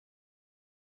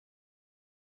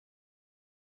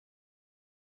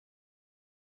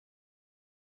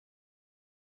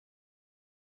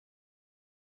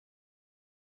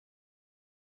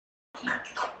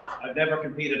I've never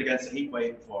competed against a heat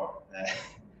wave before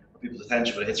for people's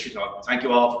attention for the history talk. Thank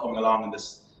you all for coming along on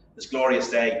this glorious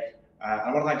day.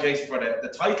 I want to thank Jason for the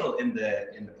title in the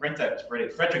printout. It's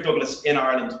brilliant. Frederick Douglass in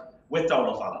Ireland with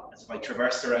Donal Fallon. As if I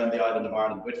traversed around the island of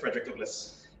Ireland with Frederick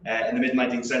Douglass in the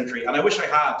mid-19th century. And I wish I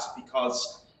had,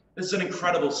 because this is an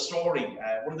incredible story.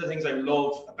 One of the things I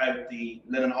love about the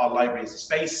Linen Hall Library as a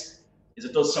space is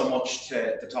it does so much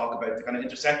to talk about the kind of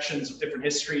intersections of different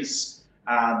histories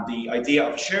and the idea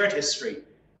of shared history.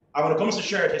 And when it comes to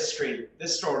shared history,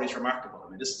 this story is remarkable. I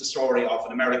mean, this is the story of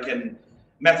an American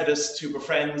Methodist who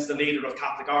befriends the leader of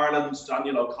Catholic Ireland,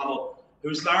 Daniel O'Connell,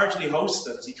 who's largely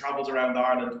hosted as he travels around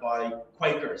Ireland by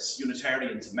Quakers,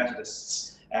 Unitarians, and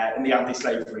Methodists in the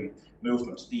anti-slavery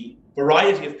movement. The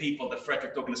variety of people that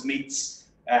Frederick Douglass meets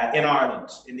in Ireland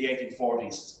in the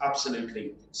 1840s is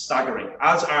absolutely staggering,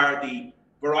 as are the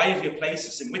variety of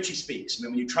places in which he speaks. I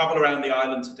mean, when you travel around the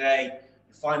island today,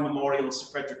 you find memorials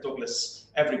to Frederick Douglass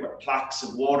everywhere, plaques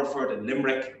in Waterford and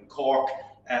Limerick and Cork,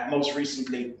 most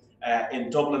recently in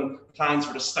Dublin, plans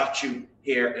for the statue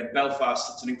here in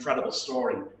Belfast. It's an incredible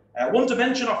story. One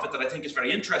dimension of it that I think is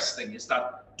very interesting is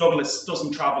that Douglass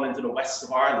doesn't travel into the west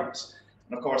of Ireland.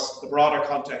 And of course, the broader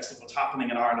context of what's happening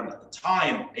in Ireland at the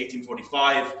time,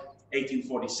 1845,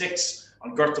 1846,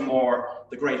 on Gorta Mór,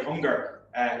 the Great Hunger,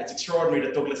 it's extraordinary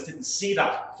that Douglass didn't see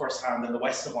that firsthand in the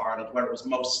west of Ireland, where it was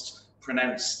most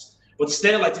pronounced. But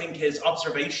still, I think his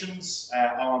observations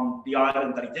on the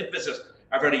island that he did visit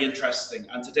are very interesting.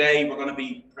 And today, we're going to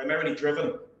be primarily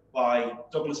driven by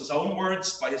Douglass's own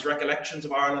words, by his recollections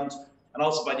of Ireland, and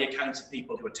also by the accounts of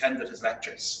people who attended his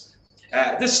lectures.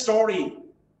 This story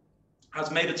has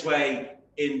made its way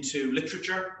into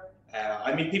literature.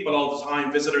 I meet people all the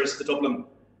time, visitors to Dublin,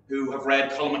 who have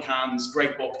read Colm McCann's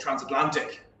great book,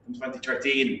 Transatlantic, from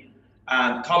 2013.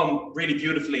 And Colm really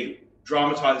beautifully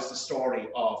dramatised the story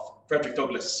of Frederick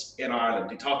Douglass in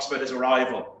Ireland. He talks about his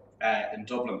arrival in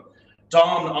Dublin.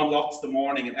 Dawn unlocked the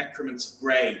morning in excrements of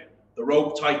grey. The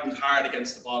rope tightened hard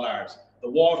against the bollard. The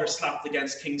water slapped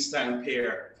against Kingstown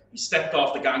Pier. He stepped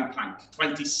off the gangplank,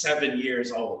 27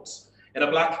 years old. In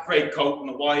a black greatcoat and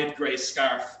a wide grey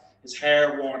scarf, his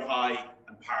hair worn high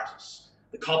and parted.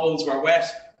 The cobbles were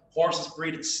wet, horses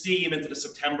breathed steam into the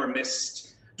September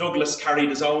mist. Douglass carried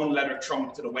his own leather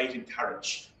trunk to the waiting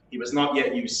carriage. He was not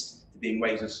yet used to being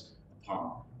waited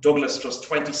upon. Douglass was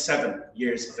 27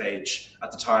 years of age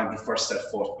at the time he first set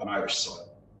foot on Irish soil.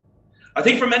 I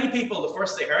think for many people, the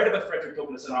first they heard about Frederick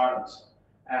Douglass in Ireland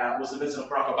was the visit of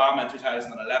Barack Obama in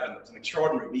 2011. It was an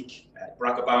extraordinary week.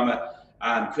 Barack Obama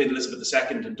and Queen Elizabeth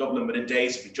II in Dublin within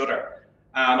days of each other.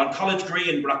 And on College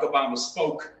Green, Barack Obama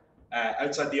spoke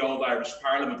outside the old Irish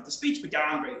Parliament. The speech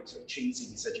began very sort of cheesy.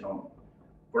 He said, you know,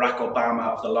 Barack Obama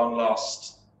of the long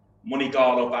lost money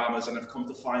gall Obamas, and I've come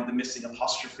to find the missing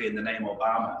apostrophe in the name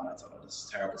Obama. And I thought, oh, this is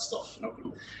terrible stuff. You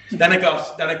know? Then it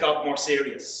got more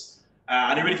serious.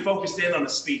 And he really focused in on a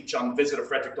speech on the visit of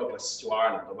Frederick Douglass to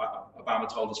Ireland. Obama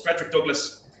told us, Frederick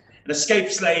Douglass, an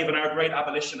escaped slave and our great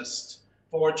abolitionist,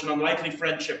 forged an unlikely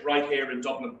friendship right here in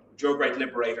Dublin with your great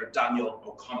liberator, Daniel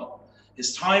O'Connell.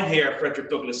 His time here, Frederick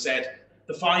Douglass said,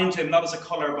 defined him not as a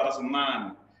colour but as a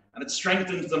man, and it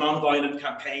strengthened the non-violent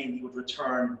campaign he would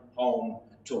return home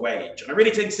to wage. And I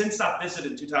really think since that visit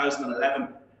in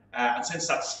 2011, and since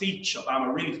that speech,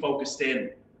 Obama really focused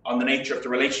in on the nature of the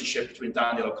relationship between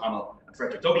Daniel O'Connell and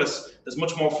Frederick Douglass. There's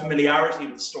much more familiarity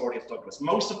with the story of Douglass.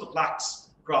 Most of the plaques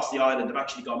across the island have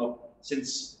actually gone up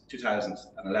since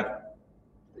 2011.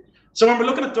 So when we're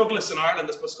looking at Douglass in Ireland,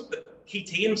 there's supposed to be key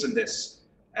themes in this.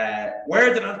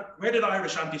 Where did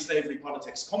Irish anti-slavery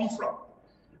politics come from?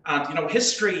 And you know,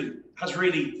 history has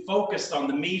really focused on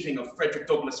the meeting of Frederick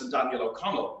Douglass and Daniel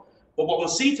O'Connell. But what we'll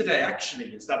see today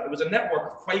actually is that it was a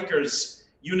network of Quakers,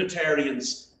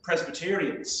 Unitarians,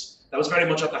 Presbyterians that was very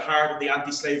much at the heart of the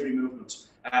anti-slavery movement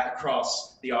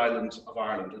across the island of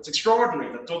Ireland. It's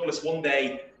extraordinary that Douglass one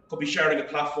day could be sharing a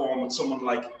platform with someone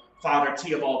like Father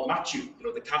Theobald Matthew, you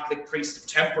know, the Catholic priest of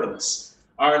temperance,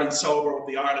 Ireland sober will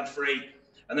be Ireland free.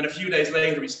 And then a few days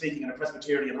later, he's speaking in a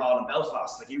Presbyterian hall in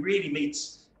Belfast. Like, he really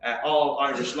meets all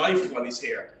Irish life while he's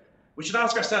here. We should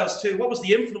ask ourselves too, what was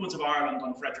the influence of Ireland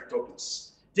on Frederick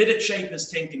Douglass? Did it shape his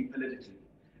thinking politically?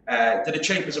 Did it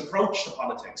shape his approach to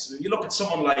politics? You look at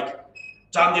someone like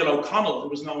Daniel O'Connell, who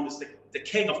was known as the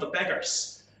king of the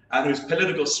beggars, and whose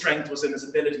political strength was in his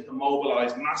ability to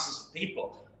mobilise masses of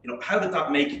people. You know, how did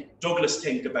that make Douglass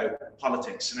think about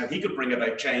politics and how he could bring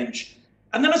about change?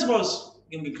 And then I suppose,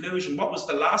 in conclusion, what was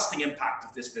the lasting impact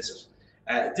of this visit?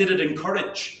 Did it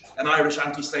encourage an Irish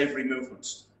anti-slavery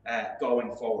movement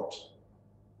going forward?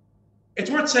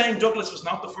 It's worth saying Douglass was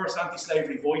not the first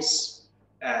anti-slavery voice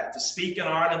to speak in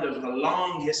Ireland. There was a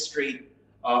long history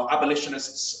of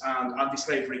abolitionists and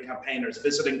anti-slavery campaigners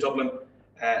visiting Dublin.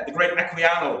 The great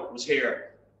Equiano was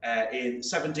here in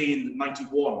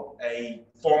 1791, a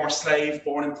former slave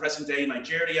born in present-day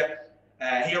Nigeria.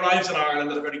 He arrives in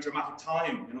Ireland at a very dramatic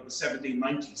time, the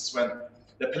 1790s, when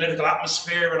the political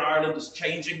atmosphere in Ireland is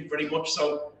changing very much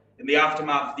so in the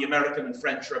aftermath of the American and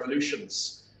French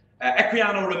revolutions.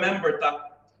 Equiano remembered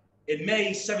that in May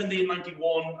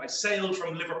 1791, I sailed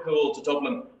from Liverpool to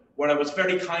Dublin, where I was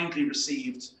very kindly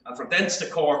received, and from thence to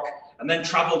Cork, and then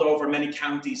travelled over many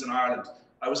counties in Ireland.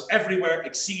 I was everywhere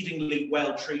exceedingly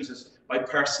well treated by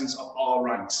persons of all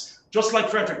ranks. Just like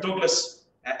Frederick Douglass,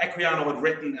 Equiano had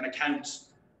written an account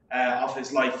of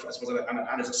his life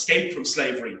and his escape from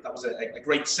slavery. That was a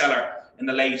great seller in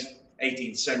the late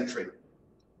 18th century.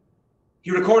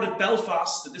 He recorded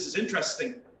Belfast, and this is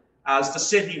interesting, as the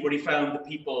city where he found the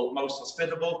people most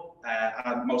hospitable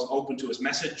and most open to his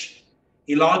message.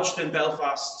 He lodged in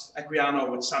Belfast,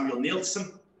 Equiano, with Samuel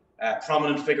Nielsen, a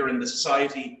prominent figure in the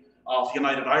Society of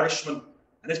United Irishmen.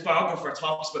 And his biographer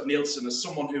talks about Nielsen as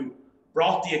someone who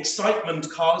brought the excitement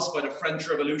caused by the French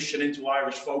Revolution into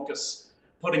Irish focus,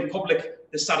 putting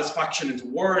public dissatisfaction into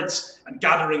words and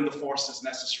gathering the forces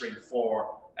necessary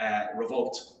for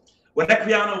revolt. When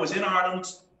Equiano was in Ireland,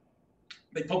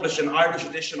 they published an Irish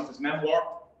edition of his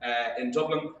memoir in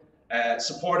Dublin,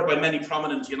 supported by many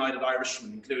prominent United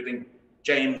Irishmen, including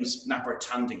James Napper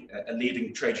Tandy, a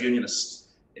leading trade unionist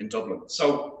in Dublin.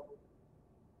 So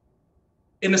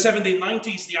in the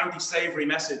 1790s, the anti-slavery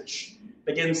message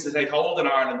begins to take hold in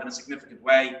Ireland in a significant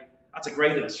way. That's a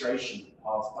great illustration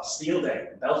of Bastille Day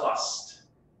in Belfast,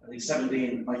 I think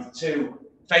 1792.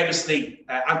 Famously,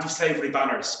 anti-slavery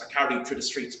banners are carried through the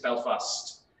streets of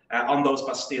Belfast on those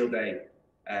Bastille Day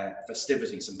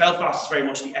festivities. And Belfast is very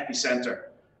much the epicenter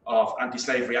of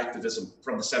anti-slavery activism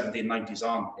from the 1790s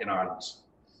on in Ireland.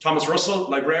 Thomas Russell,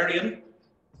 librarian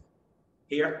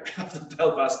here of the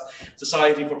Belfast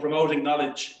Society for Promoting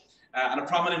Knowledge, and a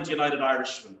prominent United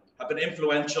Irishman, have been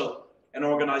influential in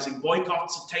organising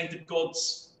boycotts of tainted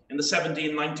goods in the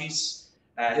 1790s.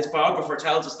 His biographer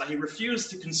tells us that he refused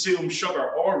to consume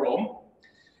sugar or rum.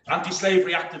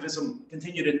 Anti-slavery activism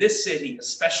continued in this city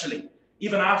especially,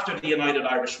 even after the United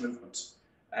Irish movement,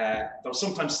 though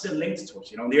sometimes still linked to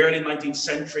it. In the early 19th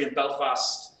century in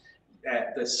Belfast,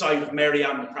 the site of Mary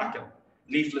Ann McCracken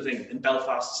leafleting in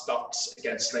Belfast stocks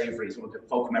against slavery is one of the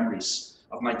folk memories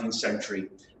of 19th century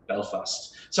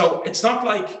Belfast. So it's not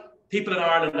like people in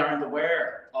Ireland aren't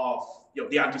aware of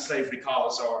the anti-slavery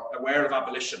cause or aware of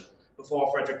abolition before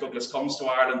Frederick Douglass comes to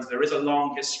Ireland. There is a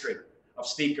long history of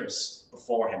speakers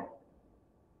before him.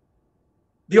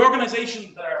 The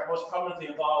organisations that are most prominently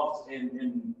involved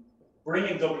in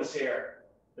bringing Douglass here,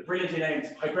 the brilliantly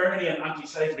named Hibernian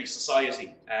Anti-Slavery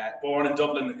Society, born in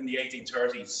Dublin in the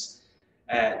 1830s.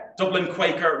 Dublin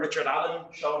Quaker Richard Allen,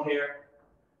 shown here.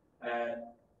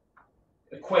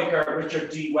 The Quaker Richard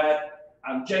D. Webb,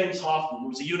 and James Hoffman, who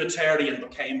was a Unitarian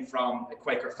but came from a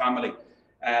Quaker family.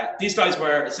 These guys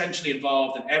were essentially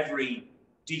involved in every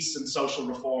decent social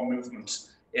reform movement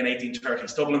in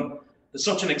 1830s Dublin, to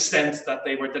such an extent that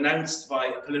they were denounced by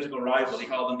a political rival. He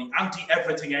called them the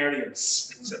anti-everything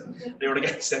Aryans. They were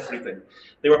against everything.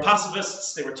 They were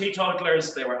pacifists, they were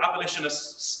teetotalers, they were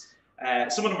abolitionists.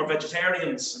 Some of them were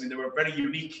vegetarians. They were very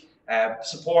unique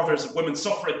supporters of women's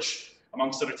suffrage,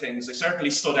 amongst other things. They certainly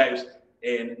stood out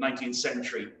in 19th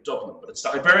century Dublin. But it's the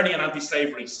Hibernian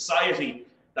Anti-Slavery Society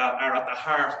that are at the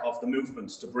heart of the movement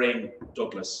to bring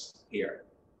Douglass here.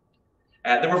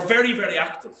 They were very, very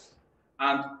active.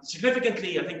 And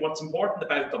significantly, I think what's important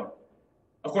about them,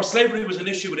 of course, slavery was an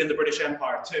issue within the British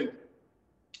Empire too.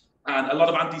 And a lot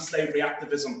of anti-slavery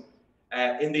activism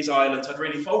in these islands had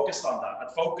really focused on that,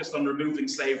 had focused on removing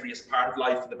slavery as part of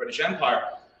life in the British Empire.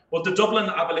 But the Dublin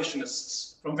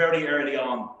abolitionists, from very early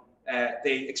on,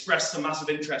 they expressed a massive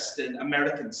interest in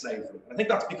American slavery. I think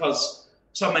that's because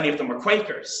so many of them were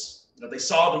Quakers. They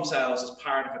saw themselves as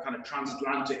part of a kind of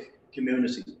transatlantic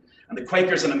community. And the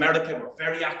Quakers in America were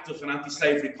very active in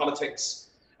anti-slavery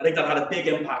politics. I think that had a big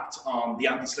impact on the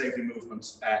anti-slavery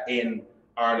movement in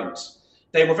Ireland.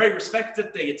 They were very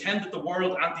respected. They attended the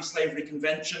World Anti-Slavery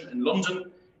Convention in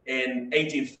London in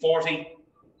 1840.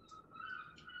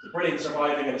 It's a brilliant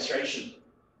surviving illustration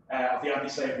of the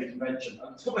Anti-Slavery Convention.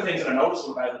 And there's a couple of things that are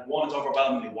noticeable about it. One, it's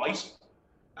overwhelmingly white.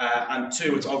 And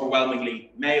two, it's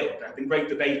overwhelmingly male. There have been great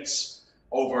debates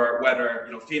over whether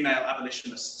female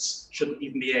abolitionists shouldn't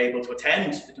even be able to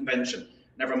attend the convention,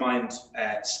 never mind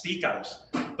speak at it.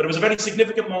 But it was a very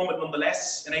significant moment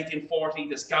nonetheless in 1840,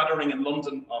 this gathering in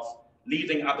London of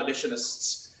leading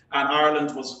abolitionists, and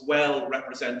Ireland was well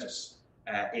represented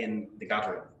in the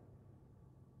gathering.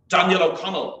 Daniel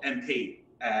O'Connell, MP,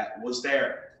 was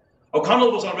there.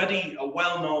 O'Connell was already a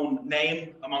well-known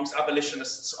name amongst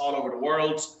abolitionists all over the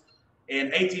world. In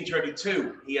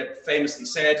 1832, he had famously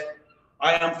said,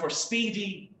 "I am for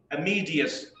speedy,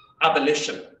 immediate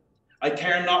abolition. I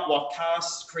care not what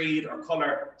caste, creed, or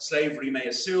colour slavery may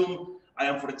assume. I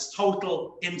am for its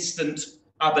total, instant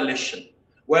abolition.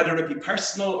 Whether it be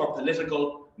personal or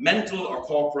political, mental or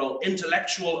corporal,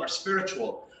 intellectual or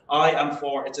spiritual, I am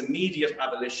for its immediate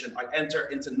abolition. I enter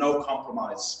into no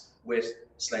compromise with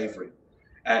slavery."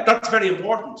 That's very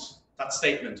important, that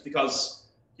statement, because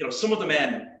some of the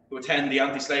men who attend the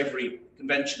anti-slavery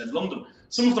convention in London,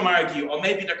 some of them argue, oh,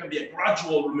 maybe there can be a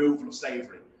gradual removal of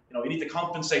slavery. We need to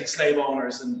compensate slave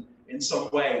owners in some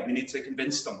way. We need to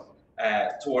convince them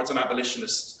towards an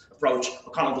abolitionist approach.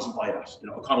 O'Connell doesn't buy that.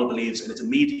 O'Connell believes in its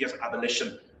immediate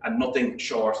abolition and nothing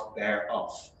short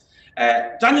thereof.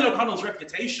 Daniel O'Connell's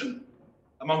reputation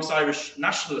amongst Irish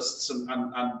nationalists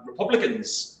and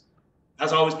Republicans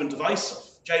has always been divisive.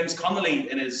 James Connolly,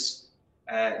 in his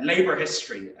Labour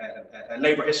history,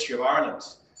 Labour history of Ireland,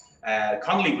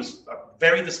 Connolly was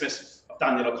very dismissive of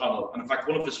Daniel O'Connell, and in fact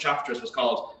one of his chapters was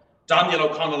called "Daniel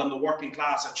O'Connell and the Working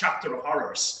Class, a Chapter of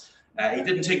Horrors." He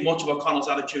didn't think much of O'Connell's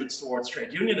attitudes towards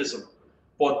trade unionism,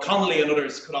 but Connolly and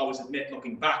others could always admit,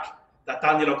 looking back, that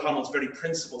Daniel O'Connell's very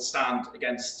principled stand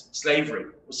against slavery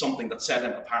was something that set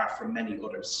him apart from many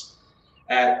others.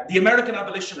 The American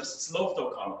abolitionists loved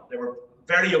O'Connell. They were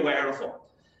very aware of him.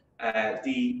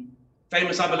 The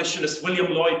famous abolitionist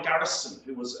William Lloyd Garrison,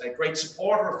 who was a great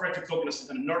supporter of Frederick Douglass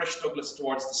and nourished Douglass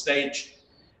towards the stage,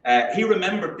 he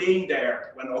remembered being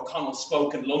there when O'Connell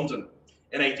spoke in London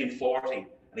in 1840,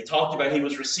 and he talked about he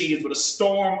was received with a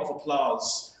storm of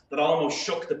applause that almost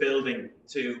shook the building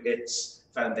to its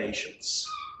foundations.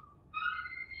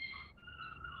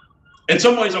 In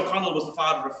some ways, O'Connell was the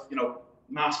father of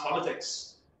mass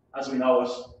politics, as we know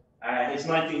it. His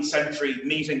 19th century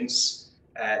meetings,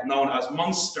 known as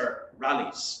monster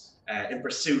rallies in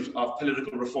pursuit of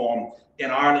political reform in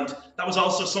Ireland. That was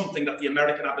also something that the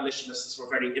American abolitionists were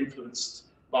very influenced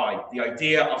by. The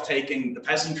idea of taking the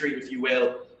peasantry, if you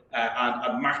will,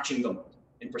 and marching them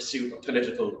in pursuit of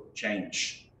political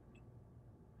change.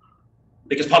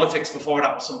 Because politics before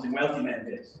that was something wealthy men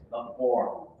did, not the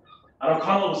poor. And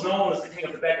O'Connell was known as the king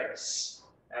of the beggars.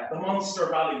 The monster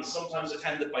rallies, sometimes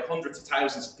attended by hundreds of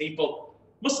thousands of people,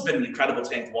 must have been an incredible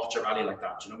thing to watch a rally like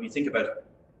that. When you think about it,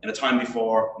 in a time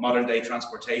before modern day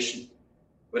transportation,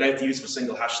 without the use of a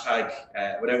single hashtag,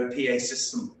 without a PA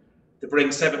system, to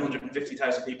bring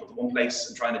 750,000 people to one place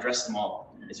and try and address them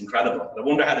all is incredible. I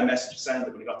wonder how the message sounded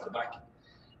when we got to the back.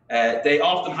 They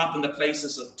often happened at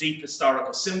places of deep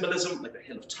historical symbolism, like the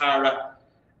Hill of Tara.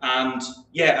 And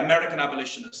yeah, American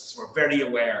abolitionists were very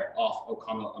aware of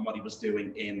O'Connell and what he was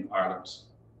doing in Ireland.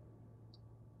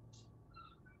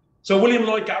 So William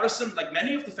Lloyd Garrison, like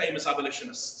many of the famous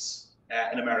abolitionists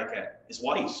in America, is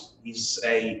white. He's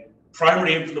a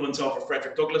primary influence over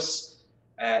Frederick Douglass.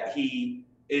 He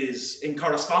is in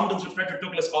correspondence with Frederick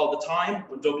Douglass all the time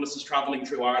when Douglass is traveling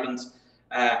through Ireland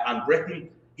and Britain.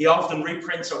 He often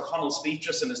reprints O'Connell's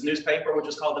speeches in his newspaper, which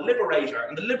is called The Liberator.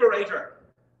 And The Liberator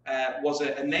was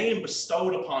a name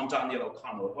bestowed upon Daniel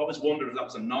O'Connell. I've always wondered if that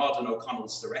was a nod in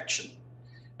O'Connell's direction.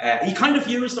 He kind of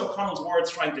used O'Connell's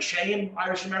words trying to shame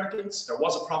Irish Americans. There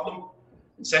was a problem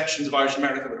in sections of Irish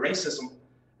America with racism.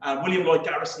 William Lloyd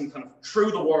Garrison kind of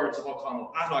threw the words of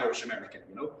O'Connell at Irish America,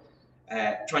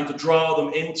 trying to draw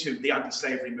them into the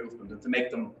anti-slavery movement and to make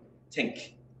them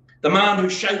think. The man who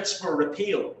shouts for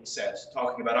repeal, he said,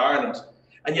 talking about Ireland,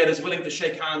 and yet is willing to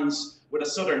shake hands with a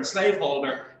southern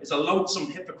slaveholder is a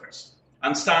loathsome hypocrite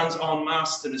and stands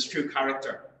unmasked in his true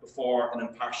character before an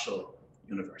impartial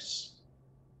universe.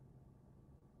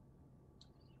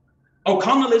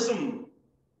 O'Connellism,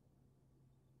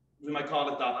 we might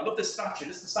call it that. I love this statue.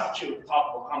 This is the statue at the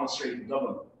top of O'Connell Street in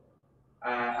Dublin.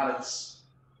 And it's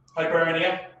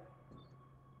Hibernia,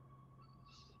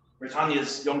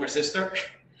 Britannia's younger sister.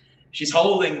 She's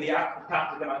holding the Act of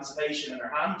Catholic Emancipation in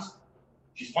her hand.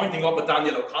 She's pointing up at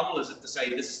Daniel O'Connell as if to say,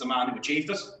 this is the man who achieved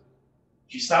it.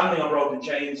 She's standing on rope and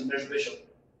chains, and there's a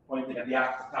bishop pointing at the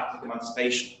Act of Catholic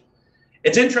Emancipation.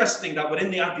 It's interesting that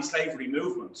within the anti-slavery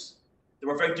movement, there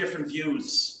were very different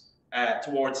views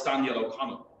towards Daniel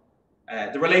O'Connell.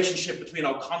 The relationship between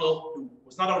O'Connell, who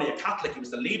was not only a Catholic, he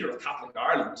was the leader of Catholic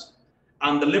Ireland,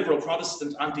 and the liberal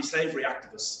Protestant anti-slavery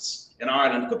activists in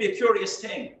Ireland could be a curious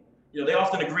thing. They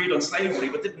often agreed on slavery,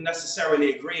 but didn't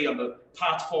necessarily agree on the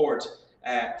path forward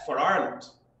for Ireland.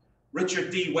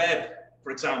 Richard D. Webb,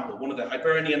 for example, one of the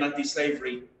Hibernian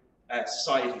Anti-Slavery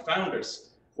Society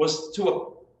founders, was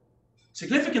to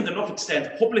significant enough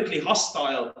extent, publicly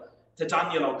hostile to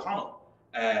Daniel O'Connell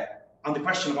on the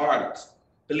question of Ireland,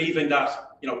 believing that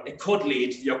it could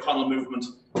lead the O'Connell movement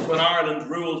to an Ireland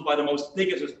ruled by the most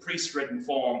bigoted, priest-ridden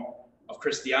form of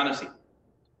Christianity.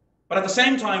 But at the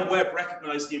same time, Webb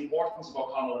recognised the importance of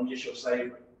O'Connell on the issue of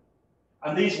slavery.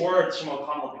 And these words from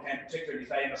O'Connell became particularly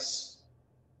famous.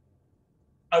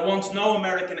 "I want no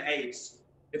American aid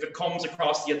if it comes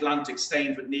across the Atlantic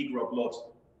stained with Negro blood.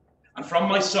 And from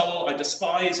my soul, I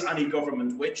despise any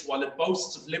government which, while it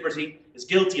boasts of liberty, is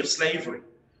guilty of slavery,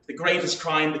 the greatest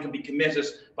crime that can be committed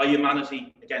by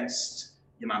humanity against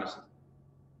humanity."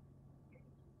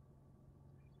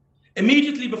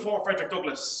 Immediately before Frederick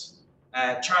Douglass,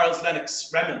 Charles Lennox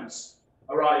Remond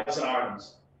arrives in Ireland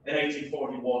in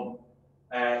 1841.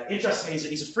 Interestingly,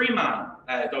 he's a free man,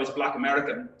 though he's a black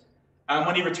American. And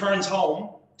when he returns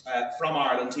home from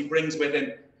Ireland, he brings with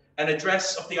him an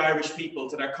address of the Irish people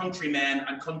to their countrymen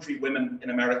and countrywomen in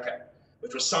America,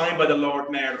 which was signed by the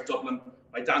Lord Mayor of Dublin,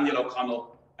 by Daniel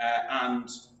O'Connell, and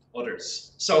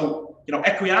others. So,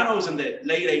 Equiano's in the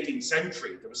late 18th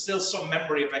century. There was still some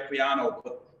memory of Equiano,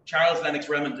 but Charles Lennox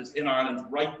Remond is in Ireland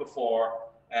right before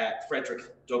Frederick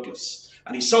Douglass.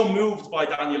 And he's so moved by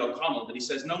Daniel O'Connell that he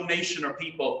says no nation or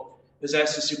people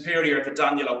possesses superior to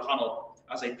Daniel O'Connell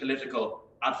as a political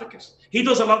advocate. He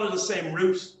does a lot of the same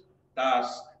route that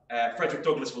Frederick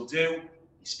Douglass will do.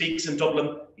 He speaks in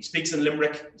Dublin, he speaks in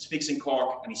Limerick, he speaks in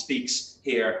Cork, and he speaks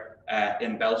here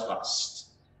in Belfast.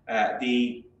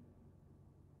 The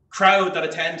crowd that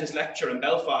attend his lecture in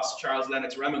Belfast, Charles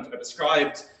Lennox Remond, are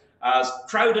described as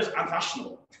crowded and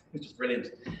fashionable, which is brilliant.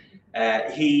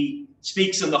 He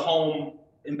speaks in the home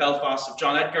in Belfast of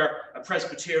John Edgar, a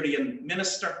Presbyterian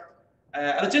minister.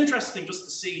 And it's interesting just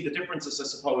to see the differences, I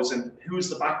suppose, in who's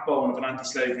the backbone of an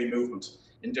anti-slavery movement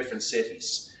in different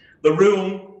cities. The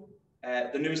room,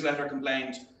 the newsletter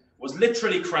complained, was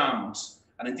literally crammed.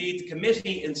 And indeed, the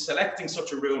committee in selecting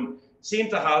such a room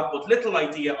seemed to have but little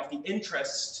idea of the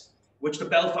interest which the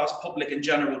Belfast public in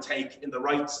general take in the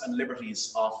rights and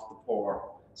liberties of the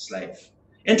poor slave.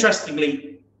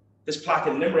 Interestingly, this plaque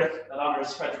in Limerick that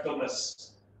honours Frederick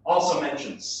Douglass also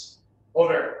mentions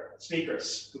other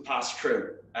speakers who passed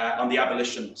through on the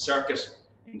abolition circuit,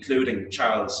 including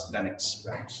Charles Lennox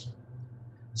Remond.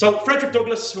 So Frederick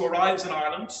Douglass, who arrives in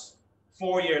Ireland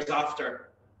 4 years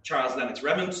after Charles Lennox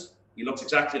Remond, he looks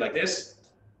exactly like this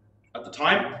at the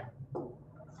time,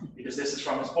 because this is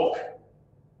from his book.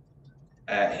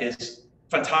 His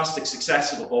fantastic,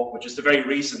 successful book, which is the very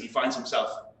reason he finds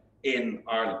himself in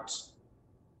Ireland.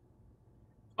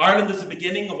 Ireland is the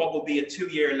beginning of what will be a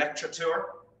 2-year lecture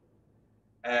tour.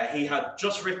 He had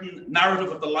just written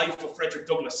Narrative of the Life of Frederick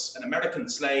Douglass, an American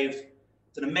Slave.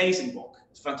 It's an amazing book.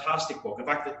 It's a fantastic book. In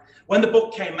fact, when the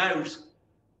book came out,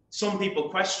 some people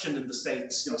questioned in the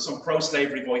States, some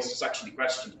pro-slavery voices actually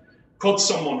questioned, could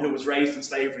someone who was raised in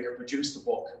slavery have produced a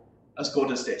book as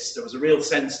good as this? There was a real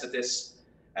sense that this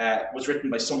was written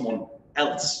by someone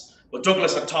else. But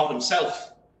Douglass had taught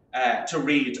himself to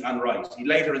read and write. He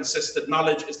later insisted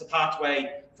knowledge is the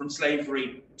pathway from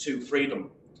slavery to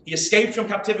freedom. He escaped from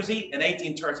captivity in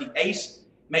 1838,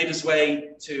 made his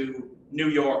way to New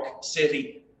York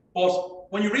City.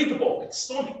 But when you read the book, it's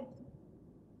stunning.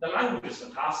 The language is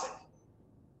fantastic.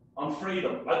 On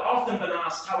freedom. I've often been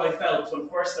asked how I felt when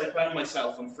first I found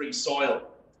myself on free soil,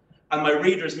 and my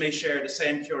readers may share the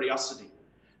same curiosity.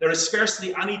 There is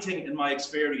scarcely anything in my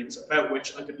experience about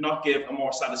which I could not give a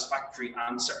more satisfactory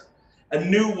answer. A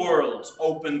new world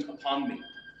opened upon me.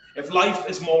 If life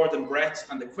is more than breath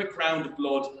and a quick round of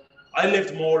blood, I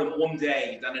lived more in one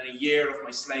day than in a year of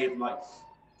my slave life.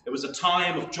 It was a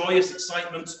time of joyous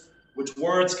excitement which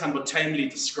words can but tamely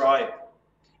describe.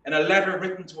 In a letter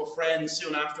written to a friend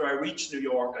soon after I reached New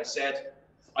York, I said,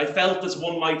 I felt as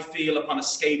one might feel upon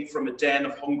escape from a den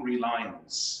of hungry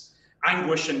lions.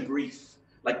 Anguish and grief,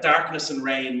 like darkness and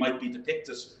rain, might be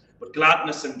depicted, but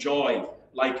gladness and joy,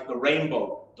 like the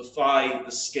rainbow, defy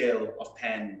the skill of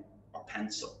pen or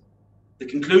pencil. The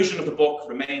conclusion of the book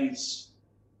remains,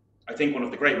 I think, one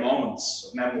of the great moments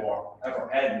of memoir ever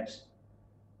penned.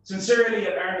 Sincerely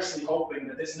and earnestly hoping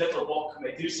that this little book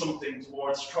may do something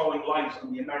towards throwing light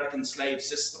on the American slave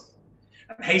system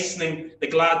and hastening the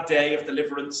glad day of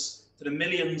deliverance to the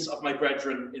millions of my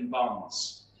brethren in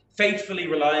bonds, faithfully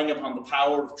relying upon the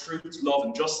power of truth, love,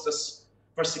 and justice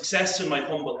for success in my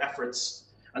humble efforts,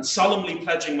 and solemnly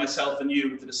pledging myself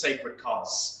anew to the sacred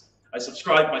cause. I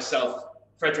subscribe myself,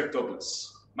 Frederick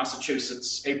Douglass,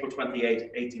 Massachusetts, April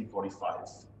 28, 1845.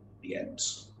 The end.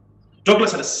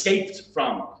 Douglass had escaped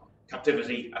from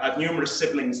captivity, had numerous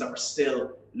siblings that were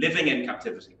still living in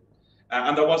captivity.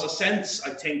 And there was a sense, I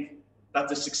think, that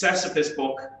the success of this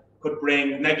book could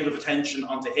bring negative attention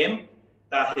onto him,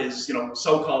 that his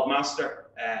so-called master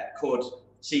could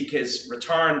seek his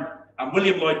return. And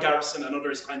William Lloyd Garrison and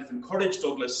others kind of encouraged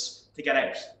Douglas to get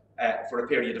out for a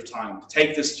period of time, to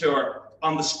take this tour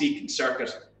on the speaking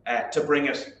circuit, to bring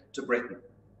it to Britain.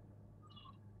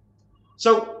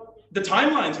 So the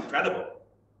timeline's incredible.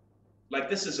 Like,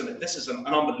 this is an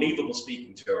unbelievable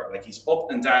speaking tour. Like, he's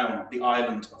up and down the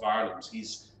island of Ireland.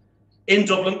 He's in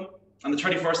Dublin on the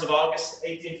 31st of August,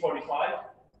 1845.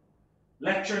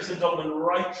 Lectures in Dublin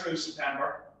right through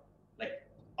September, like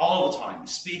all the time,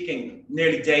 speaking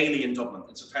nearly daily in Dublin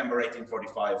in September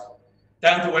 1845.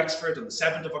 Down to Wexford on the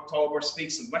 7th of October,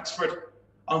 speaks in Wexford,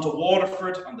 on to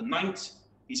Waterford on the 9th.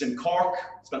 He's in Cork,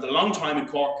 spent a long time in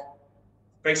Cork,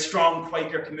 very strong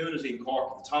Quaker community in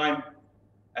Cork at the time.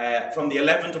 From the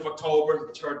 11th of October to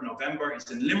the 3rd of November, he's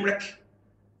in Limerick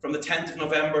from the 10th of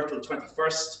November to the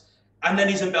 21st. And then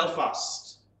he's in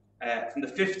Belfast from the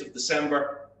 5th of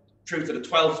December through to the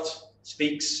 12th,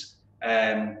 speaks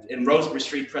in Rosebery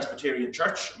Street Presbyterian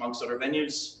Church, amongst other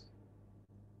venues.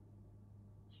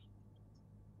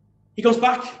 He goes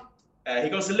back. He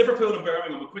goes to Liverpool and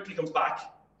Birmingham, but quickly comes back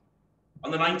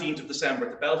on the 19th of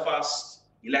December to Belfast.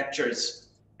 He lectures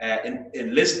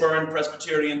in Lisburn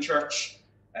Presbyterian Church.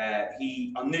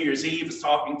 He, on New Year's Eve, is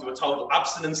talking to a Total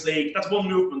Abstinence League. That's one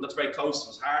movement that's very close to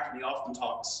his heart, and he often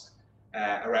talks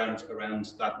around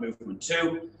that movement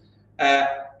too.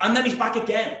 And then he's back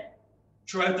again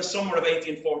throughout the summer of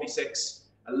 1846,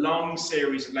 a long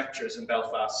series of lectures in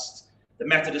Belfast. The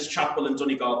Methodist Chapel in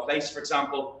Donegal Place, for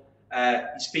example.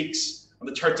 He speaks on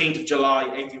the 13th of July,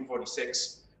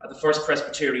 1846, at the First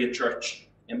Presbyterian Church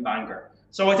in Bangor.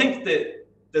 So I think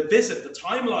the visit, the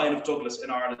timeline of Douglas in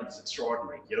Ireland is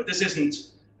extraordinary. This isn't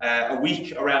a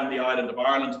week around the island of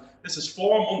Ireland. This is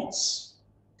 4 months,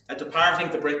 a departing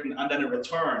to Britain and then a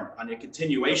return and a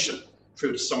continuation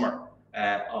through the summer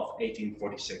of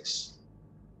 1846.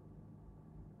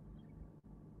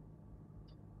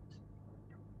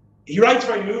 He writes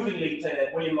very movingly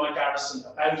to William Lloyd Garrison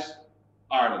about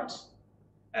Ireland.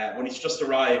 When he's just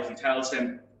arrived, he tells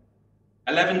him,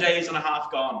 11 days and a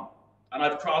half gone, and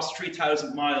I've crossed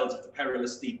 3,000 miles of the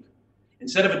perilous deep.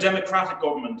 Instead of a democratic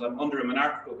government, I'm under a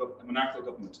monarchical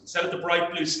government. Instead of the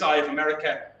bright blue sky of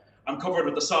America, I'm covered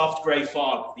with the soft grey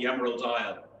fog of the Emerald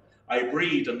Isle. I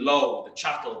breed, and lo, the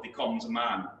chattel becomes a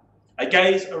man. I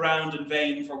gaze around in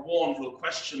vain for one who will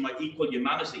question my equal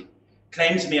humanity,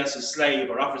 claims me as his slave,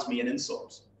 or offers me an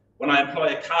insult. When I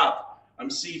employ a cab, I'm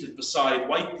seated beside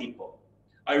white people.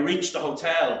 I reach the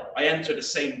hotel, I enter the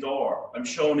same door, I'm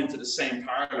shown into the same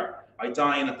parlour, I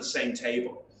dine at the same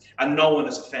table, and no one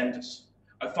is offended.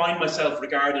 I find myself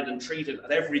regarded and treated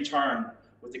at every turn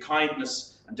with the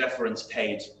kindness and deference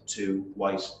paid to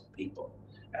white people.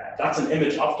 That's an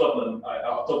image of Dublin,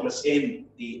 of Douglas in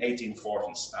the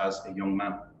 1840s as a young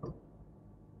man.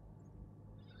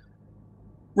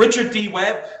 Richard D.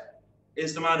 Webb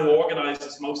is the man who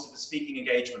organises most of the speaking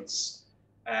engagements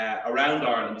around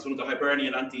Ireland. He's one of the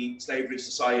Hibernian Anti-Slavery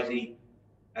Society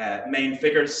main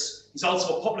figures. He's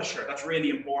also a publisher. That's really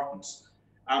important.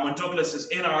 When Douglas is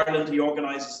in Ireland, he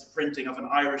organises the printing of an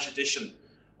Irish edition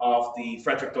of the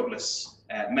Frederick Douglass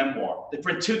memoir. They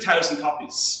print 2,000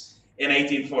 copies in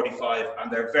 1845,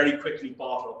 and they're very quickly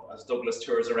bought up as Douglas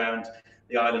tours around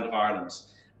the island of Ireland.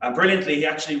 And brilliantly, he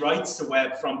actually writes to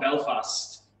Webb from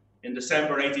Belfast in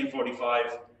December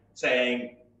 1845,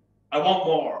 saying, I want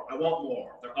more,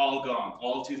 they're all gone.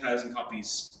 All 2,000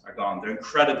 copies are gone. They're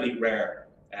incredibly rare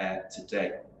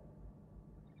today.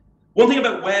 One thing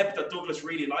about Webb that Douglas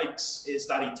really likes is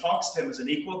that he talks to him as an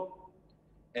equal.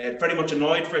 It very much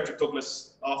annoyed Frederick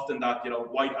Douglass often that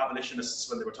white abolitionists,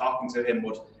 when they were talking to him,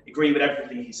 would agree with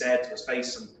everything he said to his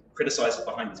face and criticise it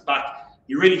behind his back.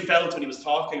 He really felt when he was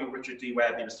talking with Richard D.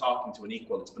 Webb, he was talking to an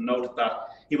equal. It's been noted that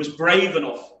he was brave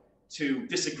enough to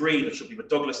disagree, literally, with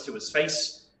Douglas to his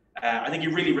face. I think he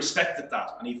really respected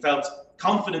that, and he felt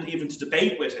confident even to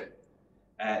debate with him.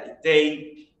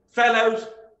 They fell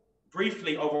out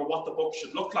briefly over what the book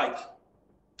should look like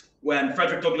when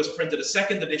Frederick Douglass printed a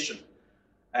second edition,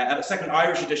 a second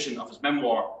Irish edition of his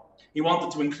memoir. He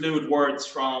wanted to include words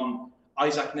from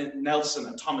Isaac Nelson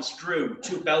and Thomas Drew,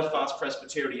 2 Belfast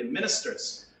Presbyterian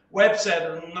ministers. Webb said,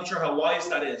 I'm not sure how wise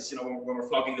that is, when we're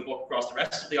flogging the book across the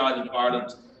rest of the island of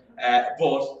Ireland,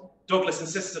 but Douglas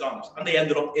insisted on it, and they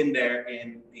ended up in there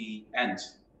in the end.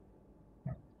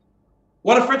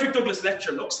 What a Frederick Douglass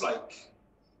lecture looks like.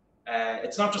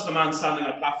 It's not just a man standing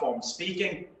on a platform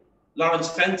speaking. Lawrence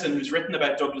Fenton, who's written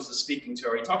about Douglas's speaking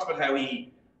tour, he talks about how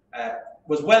he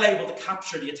was well able to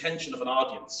capture the attention of an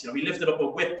audience. He lifted up a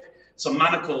whip, some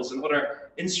manacles and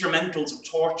other instrumentals of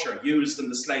torture used in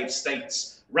the slave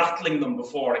states, rattling them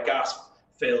before a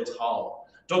gas-filled hall.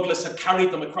 Douglass had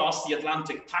carried them across the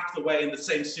Atlantic, packed away in the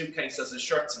same suitcase as his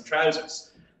shirts and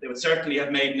trousers. They would certainly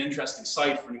have made an interesting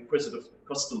sight for an inquisitive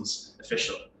customs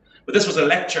official. But this was a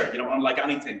lecture, unlike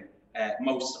anything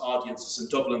most audiences in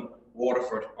Dublin,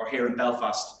 Waterford, or here in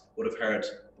Belfast would have heard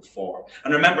before.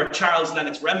 And remember, Charles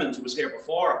Lennox Remond, who was here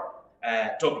before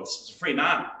Douglass, was a free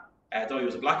man. Though he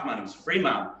was a black man, he was a free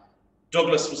man.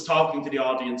 Douglass was talking to the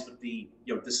audience with the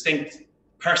distinct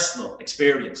personal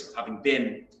experience of having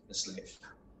been a slave.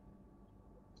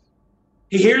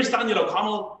 He hears Daniel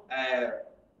O'Connell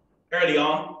early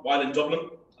on, while in Dublin,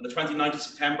 on the 29th of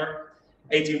September,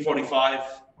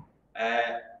 1845.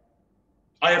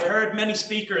 I have heard many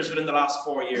speakers within the last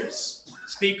 4 years,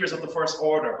 speakers of the first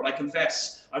order, but I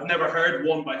confess I've never heard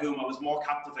one by whom I was more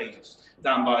captivated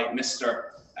than by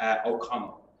Mr.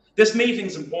 O'Connell. This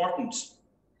meeting's important.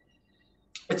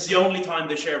 It's the only time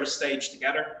they share a stage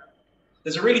together.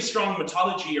 There's a really strong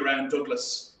mythology around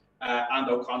Douglass and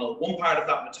O'Connell. One part of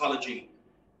that mythology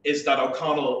is that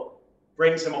O'Connell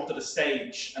brings him up to the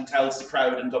stage and tells the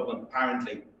crowd in Dublin,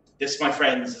 apparently, "This, my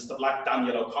friends, is the black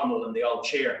Daniel O'Connell," and they all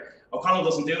cheer. O'Connell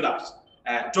doesn't do that.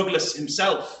 Douglass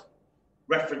himself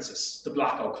references the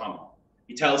black O'Connell.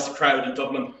 He tells the crowd in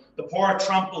Dublin, "The poor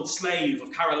trampled slave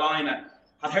of Carolina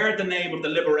had heard the name of the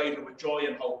liberator with joy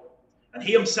and hope. And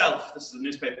he himself," this is a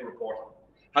newspaper report,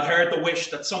 "had heard the wish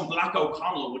that some black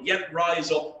O'Connell would yet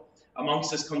rise up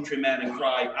amongst his countrymen and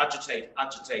cry, 'Agitate,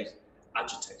 agitate,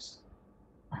 agitate.'"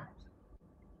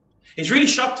 He's really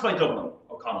shocked by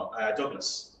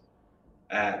Douglass,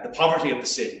 the poverty of the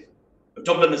city.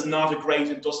 Dublin is not a great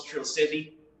industrial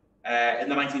city in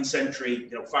the 19th century,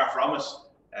 far from it,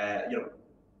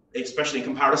 especially in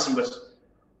comparison with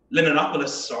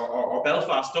Linonopolis or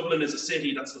Belfast. Dublin is a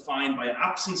city that's defined by an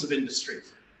absence of industry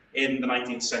in the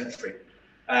 19th century.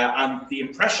 And the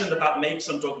impression that makes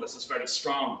on Douglass is very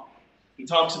strong. He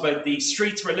talks about the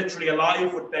streets were literally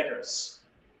alive with beggars,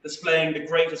 displaying the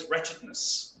greatest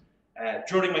wretchedness.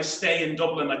 During my stay in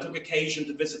Dublin, I took occasion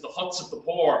to visit the huts of the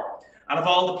poor, and of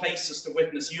all the places to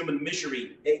witness human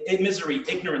misery,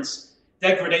 ignorance,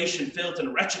 degradation, filth,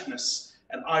 and wretchedness,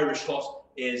 an Irish hut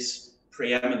is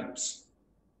preeminent.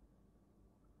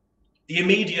 The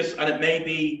immediate, and it may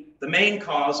be the main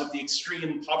cause of the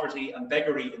extreme poverty and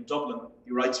beggary in Dublin,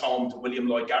 he writes home to William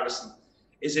Lloyd Garrison,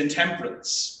 is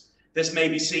intemperance. This may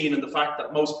be seen in the fact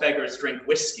that most beggars drink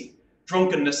whiskey.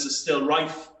 Drunkenness is still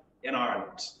rife in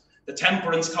Ireland. The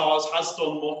temperance cause has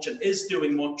done much and is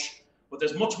doing much, but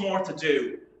there's much more to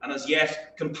do, and as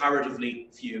yet, comparatively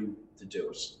few to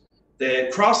do it. The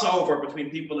crossover between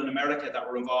people in America that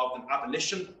were involved in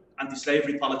abolition,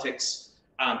 anti-slavery politics,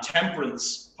 and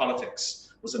temperance politics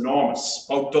was enormous.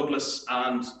 Both Douglass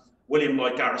and William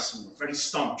Lloyd Garrison were very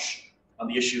staunch on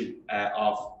the issue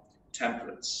of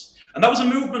temperance. And that was a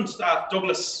movement that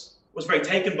Douglass was very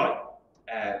taken by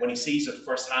when he sees it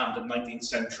firsthand in 19th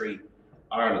century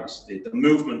Ireland. The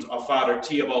movement of Father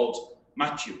Theobald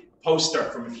Mathew, a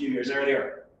poster from a few years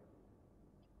earlier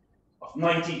of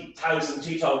 90,000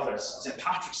 teetotalers on St.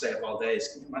 Patrick's Day of all days.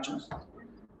 Can you imagine it?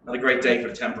 Not a great day for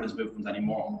the temperance movement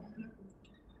anymore.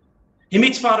 He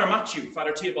meets Father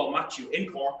Theobald Mathew in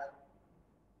Cork.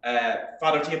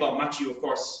 Father Theobald Mathew, of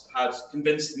course, had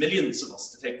convinced millions of us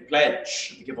to take the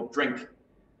pledge and to give up drink.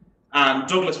 And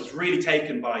Douglass was really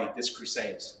taken by this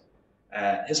crusade.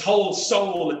 His whole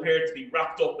soul appeared to be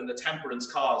wrapped up in the temperance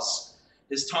cause.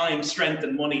 His time, strength,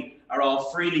 and money are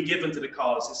all freely given to the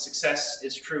cause. His success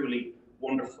is truly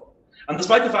wonderful. And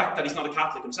despite the fact that he's not a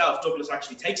Catholic himself, Douglass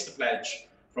actually takes the pledge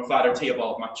from Father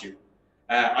Theobald Mathew.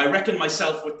 "I reckon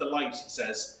myself with delight," he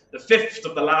says, "the fifth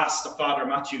of the last of Father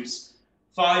Mathew's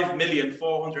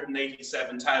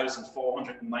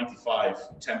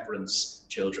 5,487,495 temperance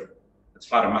children." That's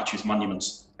Father Mathew's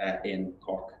monument in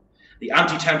Cork. The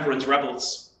anti-temperance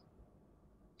rebels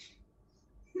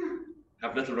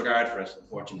have little regard for it,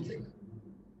 unfortunately.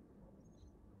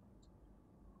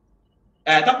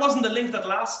 That wasn't the link that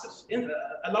lasted.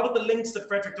 A lot of the links that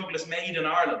Frederick Douglass made in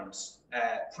Ireland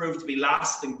proved to be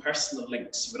lasting personal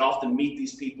links. He would often meet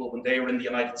these people when they were in the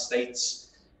United States.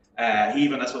 He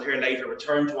even, as we'll hear later,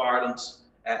 returned to Ireland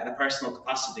in a personal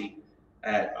capacity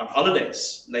on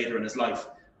holidays later in his life.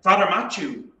 Father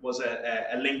Mathew was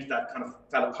a link that kind of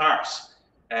fell apart.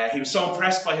 He was so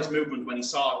impressed by his movement when he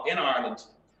saw it in Ireland,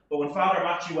 but when Father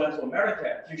Mathew went to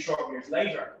America a few short years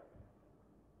later,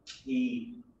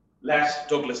 he let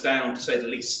Douglass down, to say the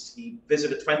least. He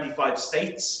visited 25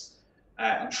 states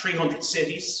and 300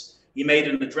 cities. He made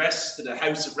an address to the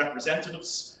House of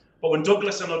Representatives. But when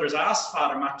Douglass and others asked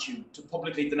Father Mathew to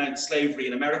publicly denounce slavery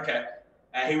in America,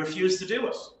 he refused to do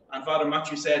it. And Father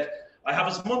Mathew said, "I have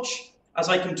as much as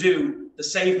I can do to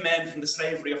save men from the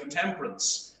slavery of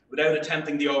intemperance without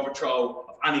attempting the overthrow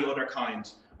of any other kind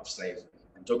of slavery.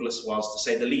 And Douglass was, to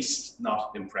say the least,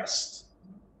 not impressed.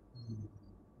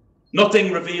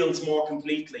 Nothing reveals more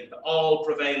completely the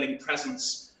all-prevailing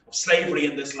presence of slavery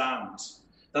in this land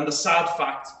than the sad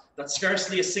fact that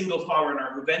scarcely a single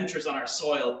foreigner who ventures on our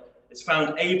soil is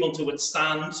found able to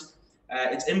withstand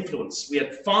its influence. We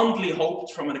had fondly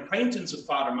hoped from an acquaintance with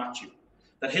Father Matthew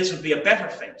that his would be a better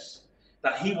fate,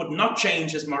 that he would not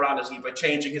change his morality by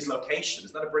changing his location.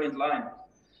 Is that a brilliant line?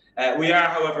 We are,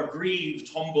 however,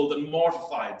 grieved, humbled, and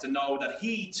mortified to know that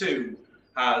he too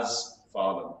has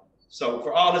fallen. So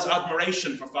for all his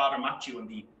admiration for Father Matthew and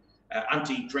the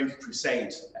anti-drink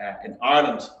crusade in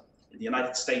Ireland, in the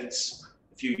United States,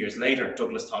 a few years later,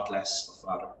 Douglass thought less of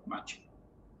Father Matthew.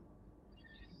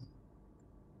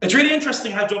 It's really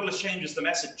interesting how Douglass changes the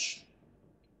message,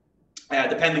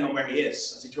 depending on where he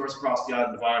is, as he tours across the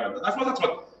island of Ireland. And I thought that's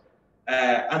what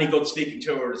any good speaking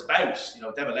tour is about. You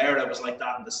know, De Valera was like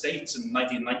that in the States in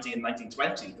 1919 and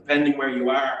 1920. Depending where you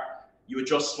are, you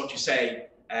adjust what you say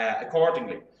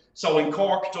accordingly. So in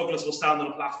Cork, Douglass will stand on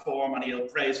a platform and he'll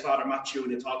praise Father Matthew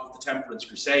and he'll talk of the Temperance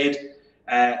Crusade.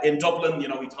 In Dublin, you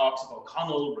know, he talks of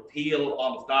O'Connell, repeal,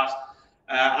 all of that.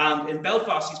 And in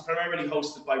Belfast, he's primarily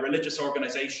hosted by religious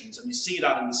organisations, and you see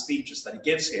that in the speeches that he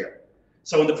gives here.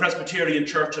 So in the Presbyterian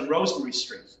Church on Rosemary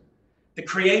Street, the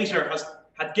Creator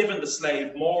had given the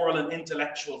slave moral and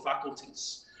intellectual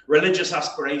faculties, religious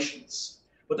aspirations,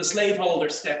 but the slaveholder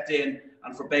stepped in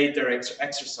and forbade their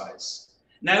exercise.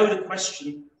 Now the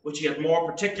question, which he had more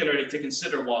particularly to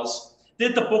consider, was,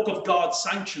 did the Book of God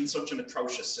sanction such an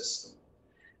atrocious system?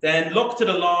 Then look to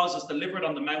the laws as delivered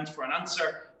on the Mount for an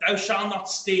answer. Thou shalt not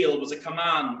steal was a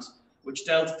command which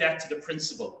dealt death to the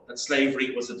principle that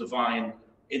slavery was a divine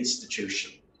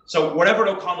institution. So wherever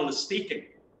O'Connell is speaking,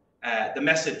 the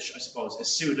message, I suppose, is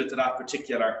suited to that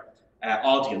particular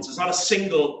audience. There's not a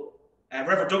single,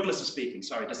 wherever Douglass is speaking,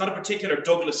 sorry, there's not a particular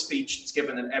Douglass speech that's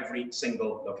given in every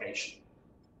single location.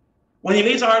 When he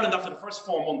leaves Ireland after the first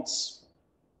 4 months,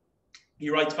 he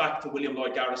writes back to William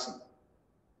Lloyd Garrison,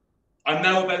 I'm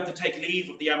now about to take leave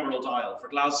of the Emerald Isle for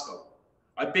Glasgow.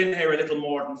 I've been here a little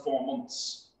more than 4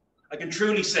 months. I can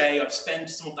truly say I've spent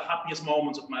some of the happiest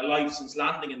moments of my life since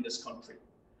landing in this country.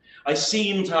 I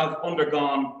seem to have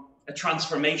undergone a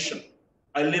transformation.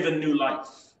 I live a new life.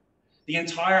 The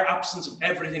entire absence of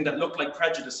everything that looked like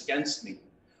prejudice against me,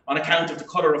 on account of the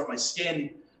colour of my skin,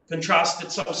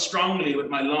 contrasted so strongly with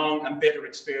my long and bitter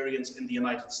experience in the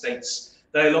United States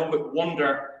that I look with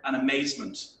wonder and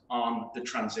amazement on the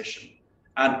transition.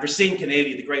 And Christine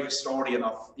Keneally, the great historian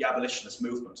of the abolitionist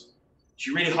movement,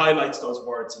 she really highlights those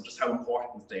words and just how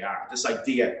important they are. This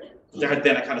idea that there had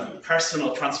been a kind of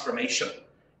personal transformation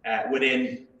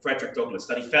within Frederick Douglass,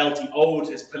 that he felt he owed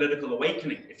his political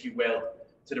awakening, if you will,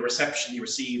 to the reception he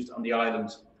received on the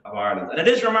island of Ireland. And it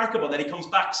is remarkable that he comes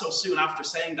back so soon after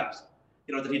saying that,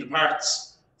 you know, that he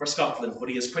departs for Scotland, but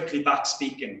he is quickly back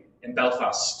speaking in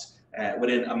Belfast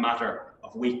within a matter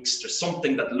of weeks. There's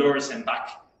something that lures him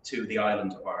back to the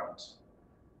island of Ireland.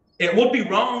 It would be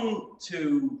wrong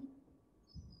to,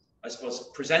 I suppose,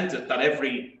 present it that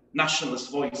every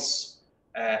nationalist voice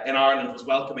in Ireland was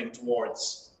welcoming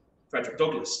towards Frederick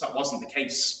Douglass. That wasn't the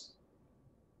case.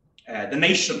 The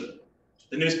Nation,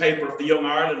 the newspaper of the Young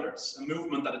Irelanders, a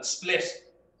movement that had split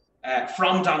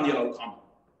from Daniel O'Connell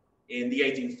in the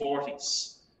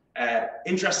 1840s.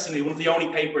 Interestingly, one of the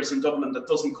only papers in Dublin that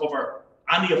doesn't cover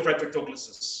any of Frederick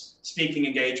Douglass's speaking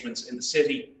engagements in the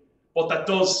city, but that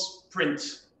does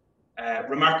print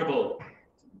remarkable,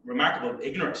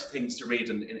 ignorant things to read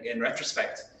in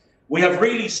retrospect. We have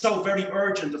really so very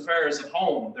urgent affairs at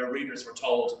home, their readers were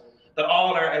told, that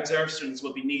all our exertions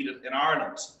will be needed in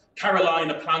Ireland.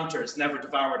 Carolina planters never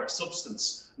devoured our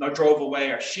substance, nor drove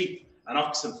away our sheep and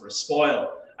oxen for a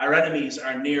spoil. Our enemies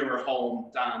are nearer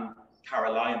home than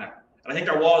Carolina. And I think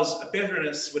there was a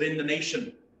bitterness within the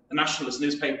Nation, the nationalist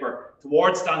newspaper,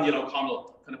 towards Daniel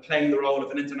O'Connell, kind of playing the role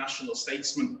of an international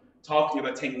statesman, talking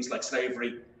about things like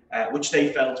slavery, which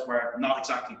they felt were not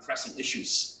exactly pressing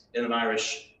issues in an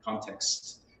Irish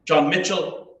context. John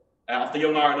Mitchell of the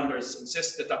Young Irelanders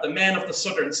insisted that the men of the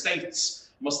southern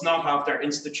states must not have their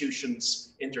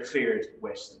institutions interfered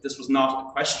with. This was not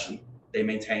a question, they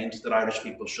maintained, that Irish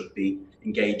people should be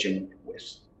engaging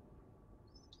with.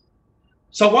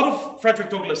 So what of Frederick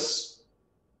Douglass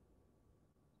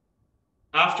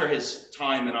after his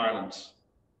time in Ireland?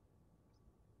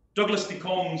 Douglass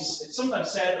becomes, it's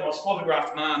sometimes said, the most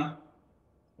photographed man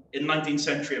in 19th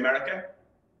century America.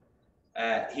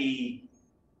 He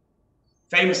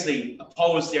famously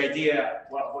opposed the idea,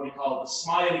 what he called the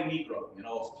smiling Negro, you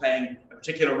know, of playing a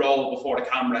particular role before the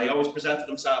camera. He always presented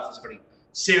himself as a very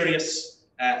serious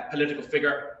political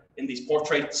figure in these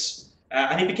portraits.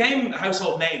 And he became a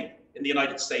household name in the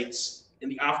United States in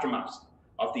the aftermath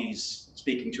of these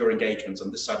speaking tour engagements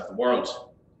on this side of the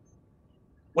world.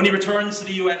 When he returns to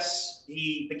the US,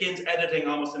 he begins editing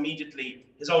almost immediately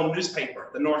his own newspaper,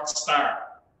 the North Star.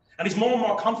 And he's more and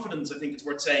more confident, I think it's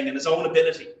worth saying, in his own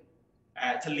ability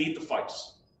to lead the fight.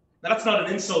 Now, that's not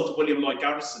an insult to William Lloyd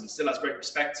Garrison. He still has great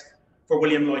respect for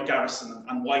William Lloyd Garrison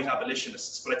and white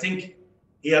abolitionists. But I think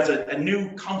he has a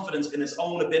new confidence in his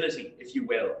own ability, if you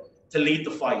will, to lead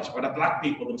the fight, or that black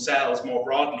people themselves more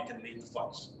broadly can lead the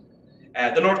fight.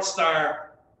 The North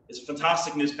Star is a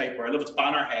fantastic newspaper. I love its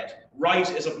banner head. Right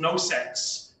is of no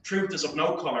sex, truth is of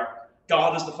no colour,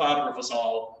 God is the father of us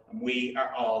all, and we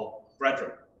are all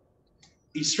brethren.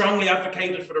 He strongly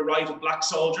advocated for the right of black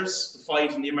soldiers to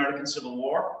fight in the American Civil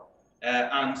War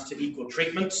and to equal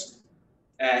treatment.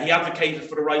 He advocated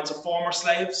for the rights of former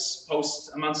slaves,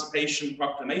 post-Emancipation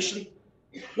Proclamation.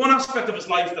 One aspect of his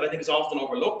life that I think is often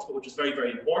overlooked, but which is very,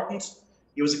 very important,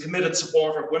 he was a committed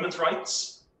supporter of women's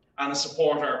rights and a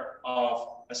supporter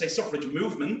of, I say, suffrage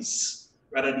movements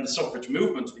rather than the suffrage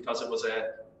movement, because it was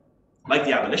like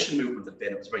the abolition movement had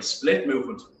been, it was a very split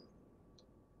movement.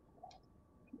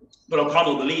 But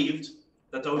O'Connell believed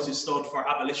that those who stood for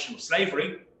abolition of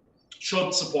slavery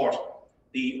should support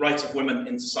the rights of women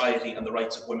in society and the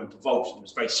rights of women to vote. He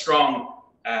was very strong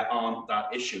on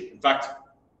that issue. In fact,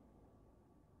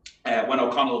 when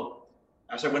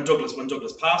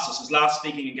Douglas passes, his last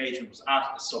speaking engagement was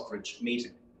at a suffrage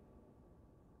meeting.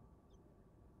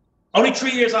 Only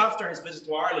 3 years after his visit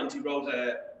to Ireland, he wrote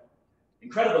an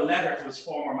incredible letter to his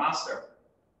former master,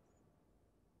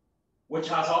 which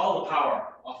has all the power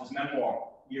of his memoir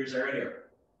years earlier.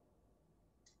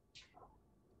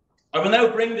 I will now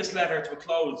bring this letter to a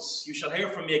close. You shall hear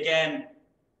from me again.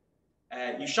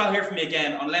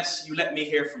 Unless you let me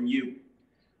hear from you.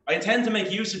 I intend to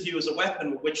make use of you as a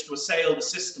weapon with which to assail the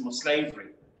system of slavery,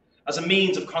 as a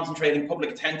means of concentrating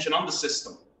public attention on the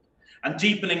system and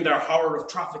deepening their horror of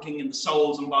trafficking in the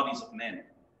souls and bodies of men.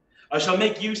 I shall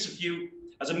make use of you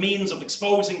as a means of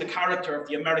exposing the character of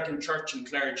the American church and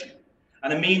clergy,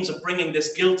 and a means of bringing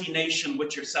this guilty nation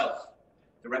with yourself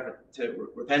to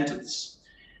repentance.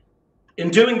 In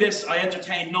doing this, I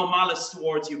entertain no malice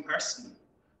towards you personally.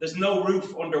 There's no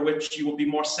roof under which you will be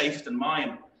more safe than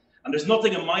mine, and there's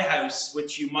nothing in my house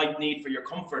which you might need for your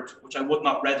comfort, which I would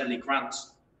not readily grant.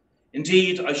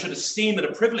 Indeed, I should esteem it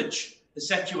a privilege to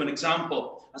set you an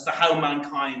example as to how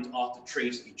mankind ought to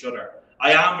treat each other.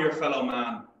 I am your fellow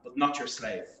man, but not your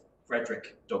slave.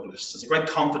 Frederick Douglass. There's a great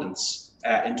confidence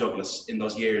in Douglass in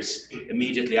those years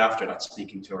immediately after that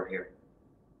speaking tour here.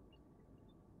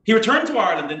 He returned to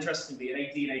Ireland, interestingly, in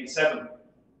 1887.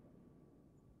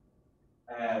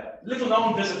 Little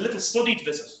known visit, little studied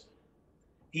visit.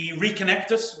 He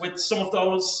reconnected with some of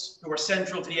those who were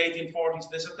central to the 1840s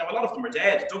visit. Now, a lot of them are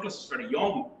dead. Douglass was very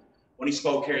young when he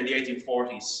spoke here in the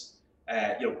 1840s,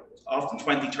 often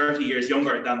 20, 30 years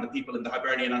younger than the people in the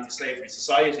Hibernian Anti-Slavery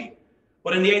Society.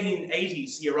 But in the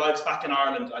 1880s, he arrives back in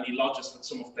Ireland and he lodges with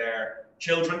some of their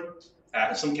children,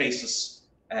 in some cases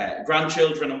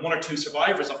grandchildren, and one or two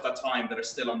survivors of that time that are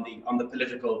still on the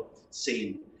political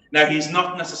scene. Now, he's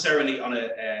not necessarily on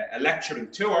a lecturing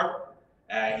tour.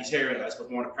 He's here, I suppose,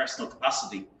 more in a personal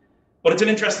capacity. But it's an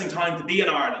interesting time to be in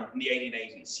Ireland in the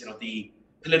 1880s. You know, the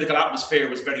political atmosphere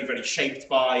was very, very shaped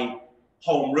by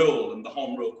Home Rule and the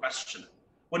Home Rule question.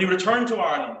 When he returned to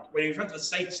Ireland, when he returned to the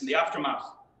States in the aftermath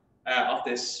of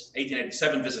this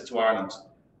 1887 visit to Ireland,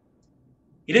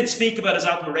 he did speak about his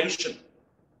admiration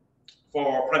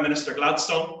for Prime Minister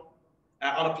Gladstone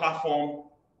on a platform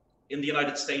in the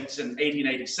United States in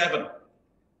 1887.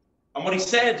 And what he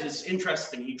said is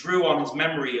interesting. He drew on his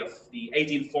memory of the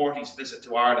 1840s visit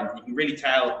to Ireland. You can really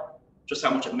tell just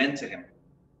how much it meant to him.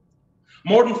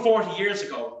 More than 40 years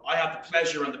ago, I had the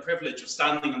pleasure and the privilege of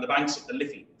standing on the banks of the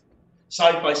Liffey,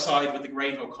 side by side with the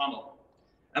great O'Connell.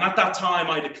 And at that time,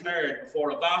 I declared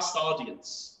before a vast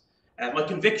audience my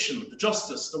conviction, the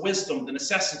justice, the wisdom, the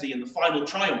necessity, and the final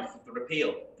triumph of the repeal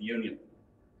of the Union.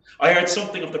 I heard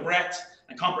something of the breadth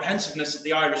and comprehensiveness of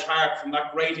the Irish heart from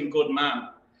that great and good man.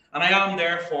 And I am,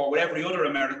 therefore, with every other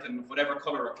American of whatever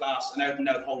colour or class, an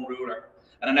out-and-out home ruler,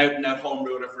 and an out-and-out home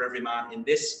ruler for every man in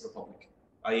this republic,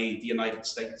 i.e. the United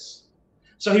States.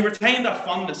 So he retained that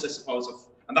fondness, I suppose,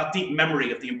 and that deep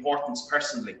memory of the importance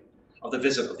personally of the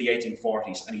visit of the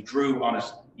 1840s, and he drew on it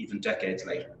even decades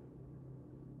later.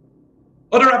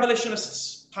 Other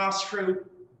abolitionists passed through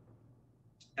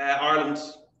Ireland.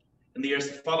 in the years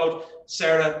that followed.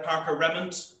 Sarah Parker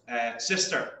Remond,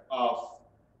 sister of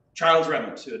Charles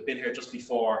Remond, who had been here just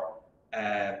before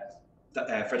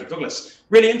Frederick Douglass.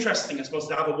 Really interesting, I suppose,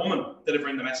 to have a woman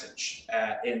delivering the message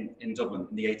in Dublin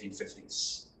in the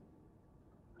 1850s.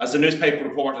 As the newspaper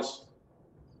reported,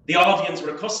 the audience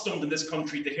were accustomed in this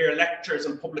country to hear lectures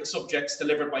on public subjects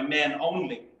delivered by men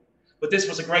only. But this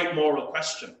was a great moral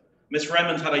question. Miss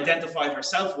Remond had identified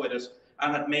herself with it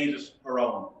and had made it her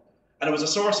own. And it was a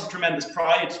source of tremendous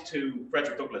pride to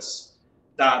Frederick Douglass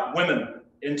that women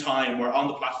in time were on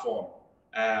the platform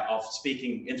of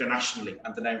speaking internationally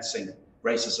and denouncing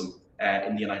racism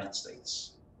in the United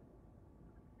States.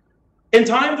 In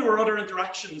time, there were other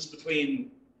interactions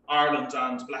between Ireland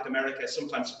and Black America,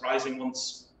 sometimes surprising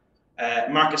ones.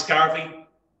 Marcus Garvey,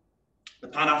 the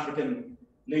Pan-African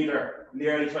leader in the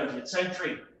early 20th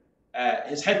century,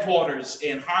 his headquarters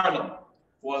in Harlem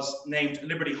was named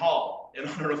Liberty Hall in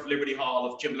honor of Liberty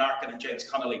Hall of Jim Larkin and James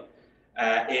Connolly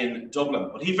in Dublin.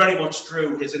 But he very much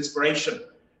drew his inspiration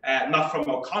not from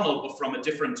O'Connell, but from a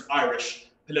different Irish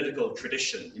political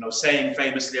tradition, saying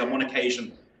famously on one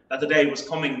occasion that the day was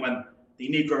coming when the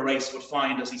Negro race would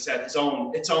find, as he said, its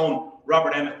own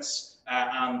Robert Emmets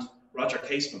and Roger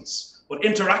Casements. But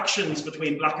interactions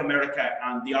between Black America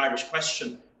and the Irish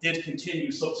question did continue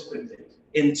subsequently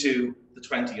into the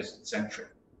 20th century.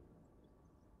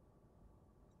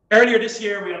 Earlier this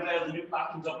year, we unveiled a new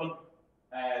plaque in Dublin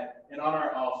in honour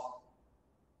of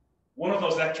one of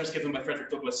those lectures given by Frederick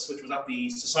Douglass, which was at the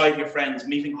Society of Friends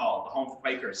meeting hall, the home for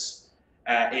Quakers,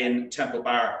 in Temple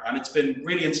Bar. And it's been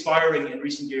really inspiring in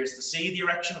recent years to see the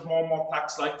erection of more and more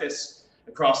plaques like this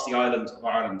across the island of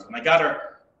Ireland. And I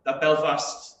gather that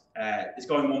Belfast is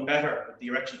going one better with the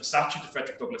erection of a statue to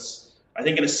Frederick Douglass. I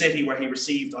think in a city where he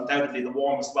received undoubtedly the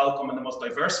warmest welcome and the most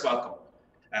diverse welcome,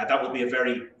 that would be a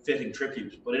very fitting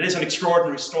tribute. But it is an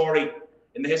extraordinary story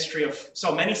in the history of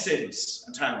so many cities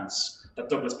and towns that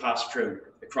Douglass passed through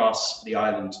across the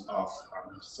island of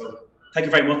Ireland. So thank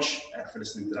you very much for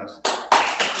listening to that.